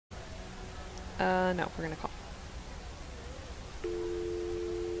No, we're gonna call.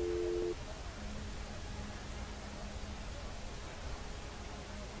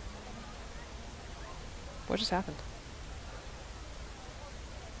 What just happened?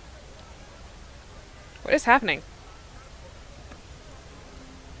 What is happening?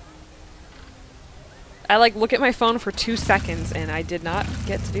 I like look at my phone for 2 seconds and I did not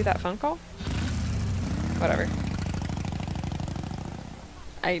get to do that phone call? Whatever.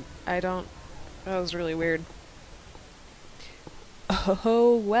 I don't... That was really weird.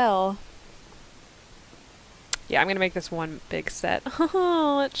 Oh, well. Yeah, I'm gonna make this one big set.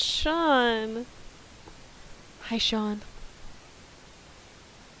 Oh, it's Sean. Hi, Sean.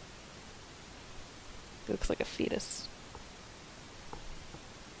 He looks like a fetus.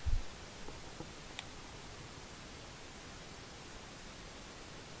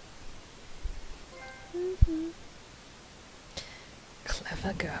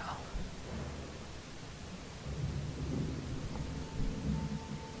 Clever girl.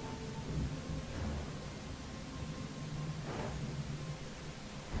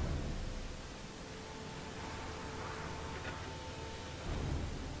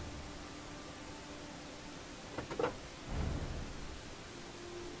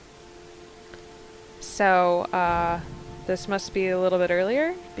 So, this must be a little bit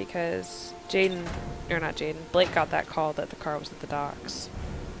earlier because Jayden, or not Jayden, Blake got that call that the car was at the docks.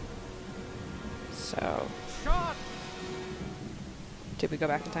 So, did we go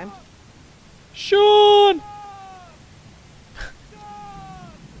back in time? Sean!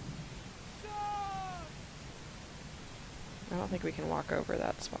 I don't think we can walk over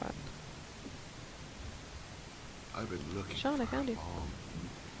that spot. I've been looking Sean, I found you.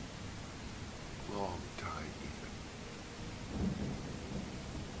 Long time, Ethan.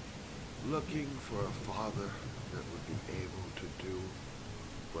 Looking for a father that would be able to do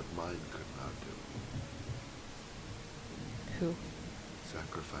what mine could not do. Who?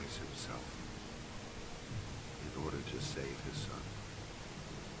 Sacrifice himself in order to save his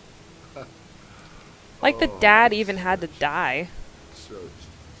son. Like the dad even had to die. Searched.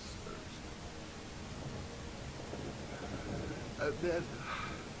 And then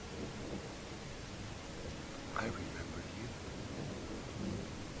I remembered you.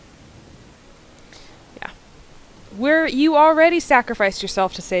 Yeah. You already sacrificed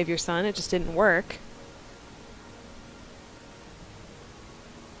yourself to save your son, it just didn't work.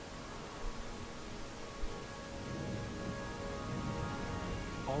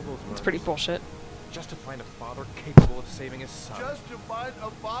 All those words. It's pretty bullshit. Just to find a father capable of saving his son. Just to find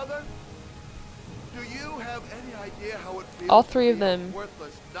a father? Do you have any idea how it feels? All three of them,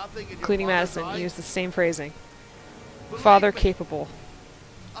 worthless, nothing in including your father's Madison, eyes? use the same phrasing. Believe Father me, capable.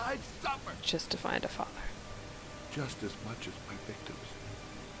 I'd suffer Just to find a father. just as much as my victims.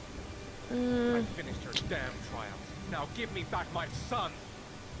 I finished her damn triumph. Now give me back my son.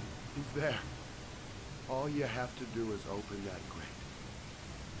 He's there. All you have to do is open that grate.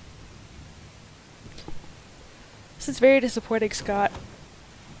 This is very disappointing, Scott.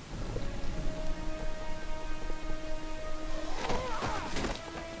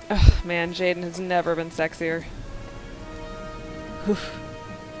 Ugh, man, Jayden has never been sexier. Oof.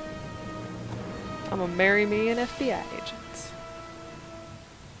 I'm gonna marry me an FBI agent.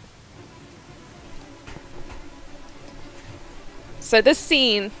 So this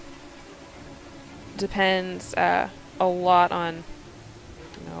scene depends a lot on...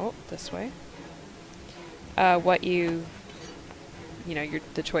 No, this way. What you know,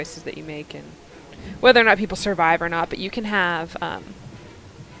 the choices that you make and whether or not people survive or not, but you can have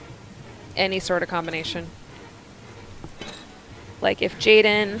any sort of combination. Like if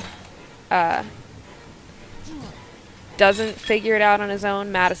Jayden doesn't figure it out on his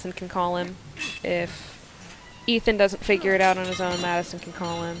own, Madison can call him. If Ethan doesn't figure it out on his own, Madison can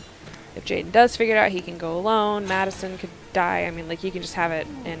call him. If Jayden does figure it out, he can go alone. Madison could die. I mean, like, you can just have it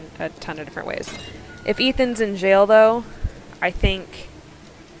in a ton of different ways. If Ethan's in jail, though, I think...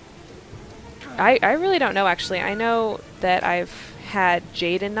 I really don't know, actually. I know that I've had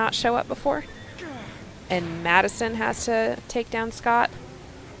Jayden not show up before. And Madison has to take down Scott.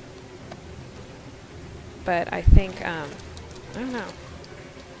 But I think, I don't know.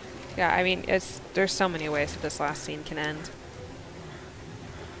 Yeah, I mean, there's so many ways that this last scene can end.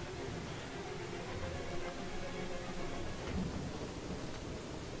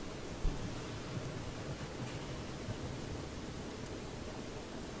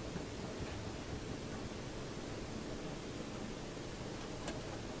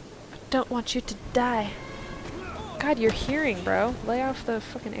 Don't want you to die. God, you're hearing, bro. Lay off the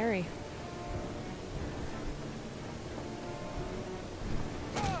fucking airy.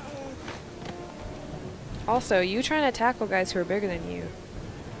 Also, you trying to tackle guys who are bigger than you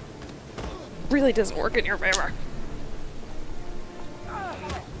really doesn't work in your favor.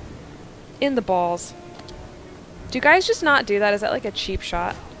 In the balls. Do guys just not do that? Is that like a cheap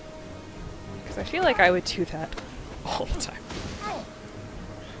shot? Because I feel like I would do that all the time.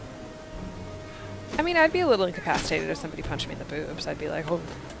 I mean, I'd be a little incapacitated if somebody punched me in the boobs. I'd be like, oh,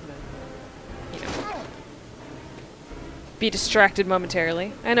 you know, be distracted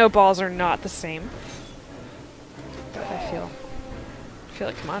momentarily. I know balls are not the same, but I feel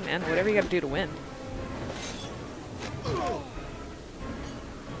like, come on, man, whatever you got to do to win.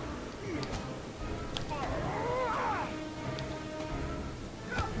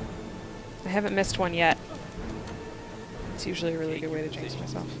 I haven't missed one yet. It's usually a really good way to jinx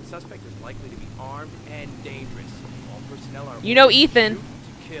myself. Suspect is likely to be armed and dangerous. All personnel are You know Ethan. shoot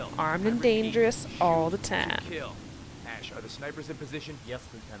to kill. Armed I and repeat, dangerous all the shoot time. to kill. Ash, are the snipers in position? Yes,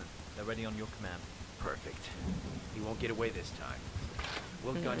 Lieutenant. They're ready on your command. Perfect. He won't get away this time.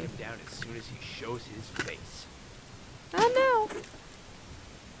 We'll gun him down as soon as he shows his face. Oh no!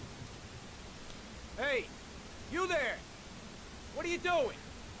 Hey, you there! What are you doing?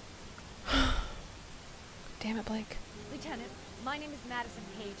 Damn it, Blake. Lieutenant, my name is Madison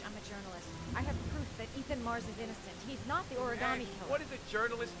Page. I'm a journalist. I have proof that Ethan Mars is innocent. He's not the origami Ash, killer. what is a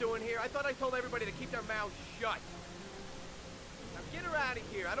journalist doing here? I thought I told everybody to keep their mouths shut. Now get her out of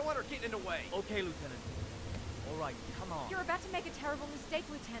here. I don't want her getting in the way. Okay, Lieutenant. All right, come on. You're about to make a terrible mistake,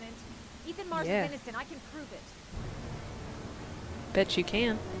 Lieutenant. Ethan Mars Yeah. is innocent. I can prove it. Bet you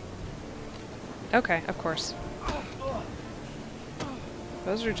can. Okay, of course.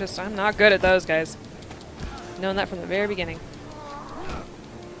 Those are just, I'm not good at those, guys. Known that from the very beginning.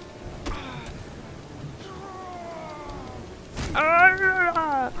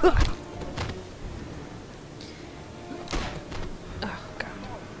 Oh, God.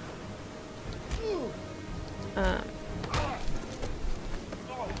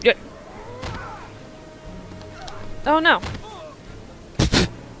 Yeah. Oh, no.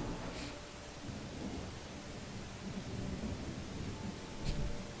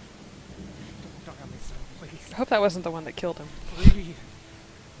 Die on me, son, please. I hope that wasn't the one that killed him. Breathe.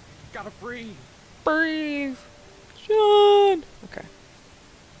 Gotta breathe. Breathe! Sean! Okay.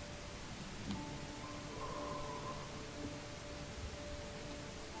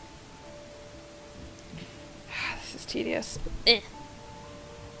 This is tedious. Eh.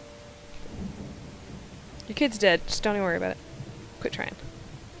 Your kid's dead. Just don't even worry about it. Quit trying.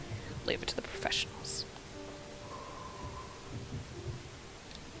 Leave it to the professionals.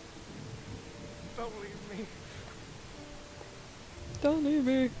 Don't leave me. Don't leave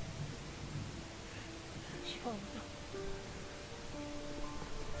me. Sean.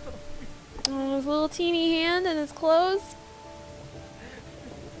 Oh, his little teeny hand and his clothes.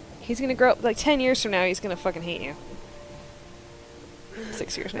 He's gonna grow up, like 10 years from now, he's gonna fucking hate you.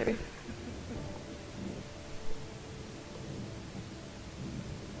 6 years, maybe.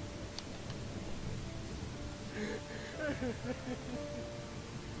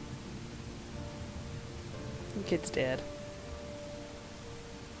 Your kid's dead.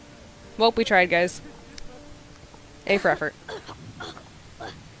 Well, we tried, guys. A for effort.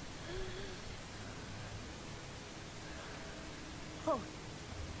 Oh,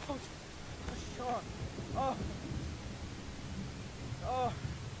 Sean. Oh. Oh.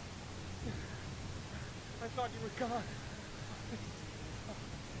 I thought you were gone.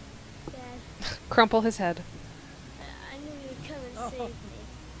 Dad, Crumple his head. I knew you'd come and save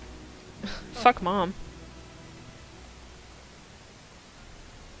me. Fuck mom.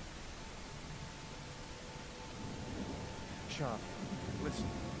 Sean, listen.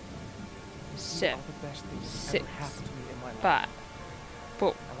 Sit. All the best things that Six. ever happened to me in my life. 5,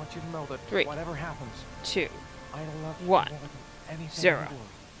 4, I want you to know that 3, whatever happens, 2. I love you 1, more than anything 0. in the world.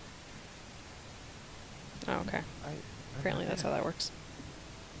 Oh, okay. I'm Apparently not that's how dead. that works.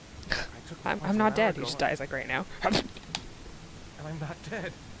 I took the I'm poison not an hour dead. He ago, just dies like right now. and I'm not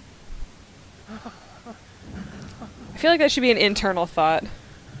dead. I feel like that should be an internal thought.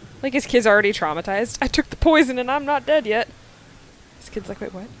 Like his kid's already traumatized. I took the poison and I'm not dead yet. His kid's like,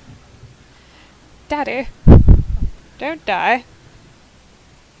 wait, what? Daddy, don't die.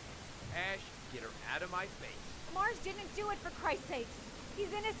 Ash, get her out of my face. Mars didn't do it, for Christ's sakes. He's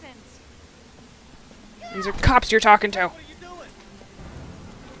innocent. These are cops you're talking to. What are you doing?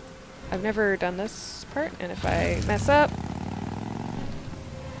 I've never done this part, and if I mess up...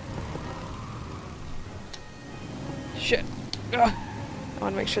 Shit. Ugh. I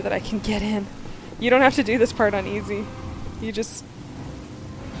want to make sure that I can get in. You don't have to do this part on easy. You just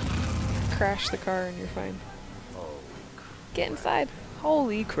crash the car and you're fine. Get inside.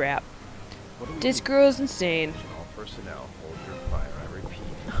 Holy crap. What do we This do? girl's insane. All personnel, hold your fire. I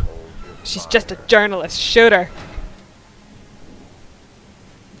repeat, hold your She's fire. just a journalist. Shoot her.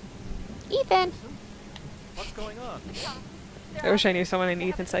 Ethan. What's going on? I wish I knew someone named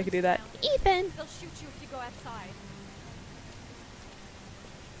Ethan so I could do that. Ethan. They'll shoot you if you go outside.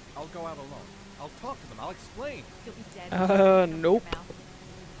 I'll go out alone. I'll talk to them. I'll explain. You'll be dead. Nope.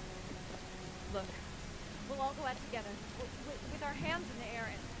 Look, we'll all go out together with our hands in the air,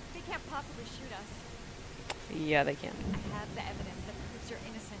 and they can't possibly shoot us. Yeah, they can. I have the evidence that proves your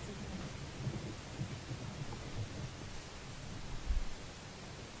innocence.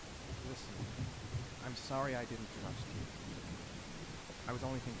 Listen, I'm sorry I didn't trust you. I was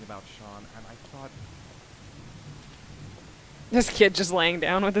only thinking about Sean, and I thought... This kid just laying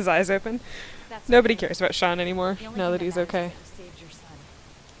down with his eyes open. That's Nobody okay. cares about Sean anymore The only now thing that he's matters is okay. that you saved your son.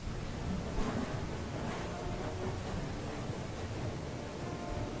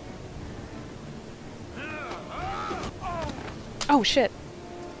 Oh shit.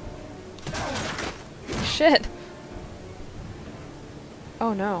 Shit.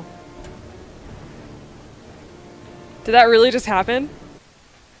 Oh no. Did that really just happen?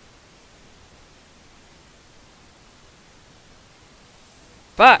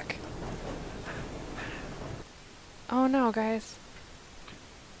 Fuck. Oh no, guys.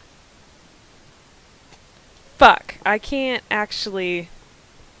 Fuck. I can't actually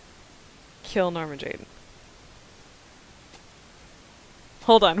kill Norma Jayden.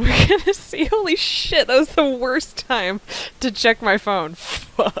 Hold on, we're gonna see. Holy shit, that was the worst time to check my phone.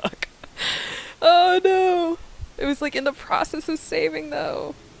 Fuck. Oh no. It was like in the process of saving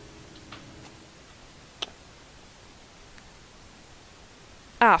though.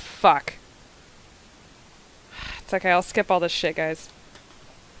 Ah, fuck. It's okay, I'll skip all this shit, guys.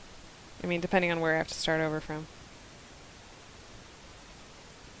 I mean, depending on where I have to start over from.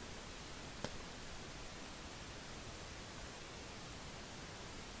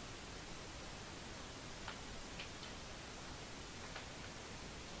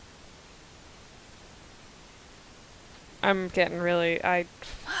 I'm getting really...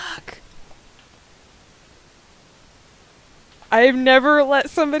 Fuck. I've never let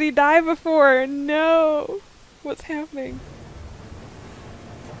somebody die before. No. What's happening?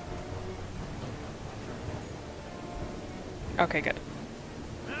 Okay, good.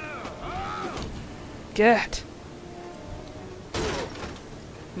 Good.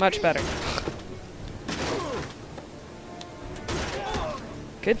 Much better.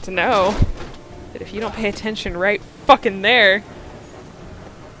 Good to know that if you don't pay attention right fucking there.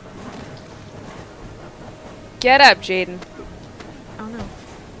 Get up, Jayden. Oh no.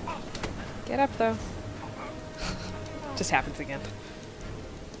 Get up though. Just happens again.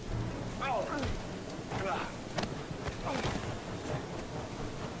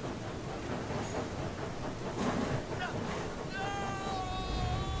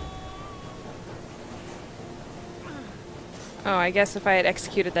 Oh, I guess if I had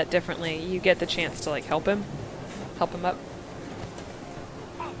executed that differently, you get the chance to, like, help him up.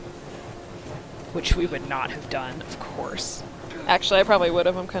 Which we would not have done, of course. Actually, I probably would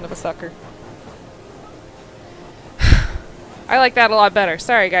have. I'm kind of a sucker. I like that a lot better.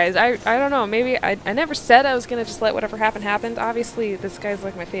 Sorry, guys. I don't know. Maybe I never said I was going to just let whatever happened. Obviously, this guy's,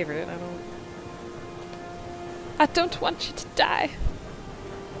 like, my favorite. I don't want you to die.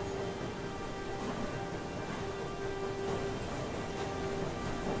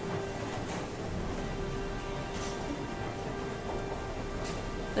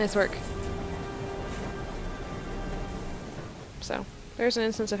 Nice work. So, there's an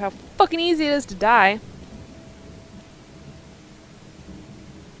instance of how fucking easy it is to die.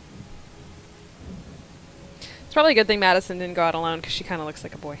 It's probably a good thing Madison didn't go out alone, because she kind of looks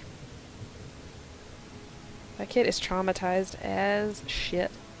like a boy. That kid is traumatized as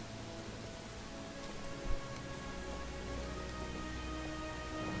shit.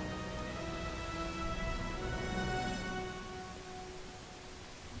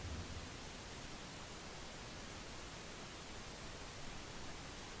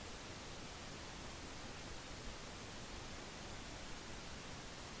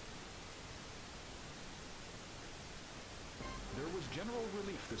 There was general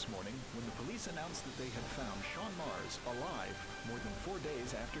relief this morning when the police announced that they had found Sean Mars alive more than 4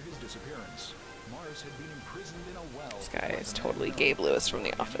 days after his disappearance. Mars had been imprisoned in a well. This guy is totally Gabe Lewis from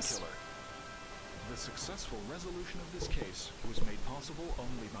The Office. The successful resolution of this case was made possible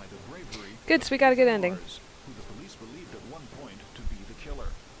only by the bravery Good, so we got a good ending. Mars, who the police believed at one point to be the killer.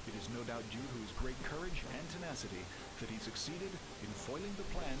 It is no doubt due to his great courage and tenacity that he succeeded in foiling the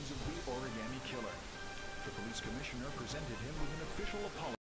plans of the origami killer. The police commissioner presented him with an official apology.